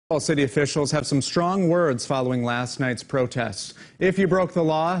Well, city officials have some strong words following last night's protests. If you broke the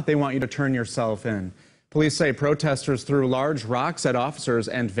law, they want you to turn yourself in. Police say protesters threw large rocks at officers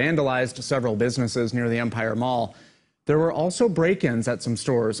and vandalized several businesses near the Empire Mall. There were also break-ins at some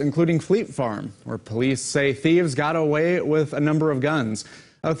stores, including Fleet Farm, where police say thieves got away with a number of guns.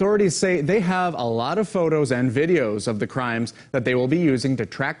 Authorities say they have a lot of photos and videos of the crimes that they will be using to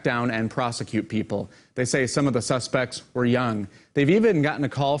track down and prosecute people. They say some of the suspects were young. They've even gotten a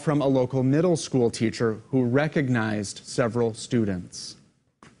call from a local middle school teacher who recognized several students.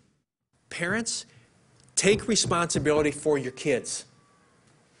 Parents, take responsibility for your kids,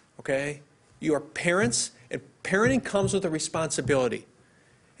 okay? You are parents, and parenting comes with a responsibility.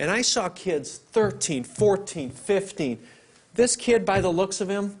 And I saw kids 13, 14, 15. This kid, by the looks of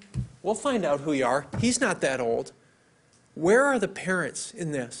him, we'll find out who you are. He's not that old. Where are the parents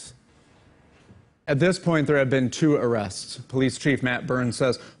in this? At this point, there have been 2 arrests. Police Chief Matt Burns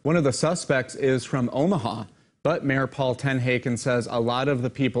says one of the suspects is from Omaha, but Mayor TenHaken says a lot of the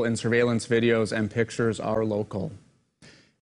people in surveillance videos and pictures are local.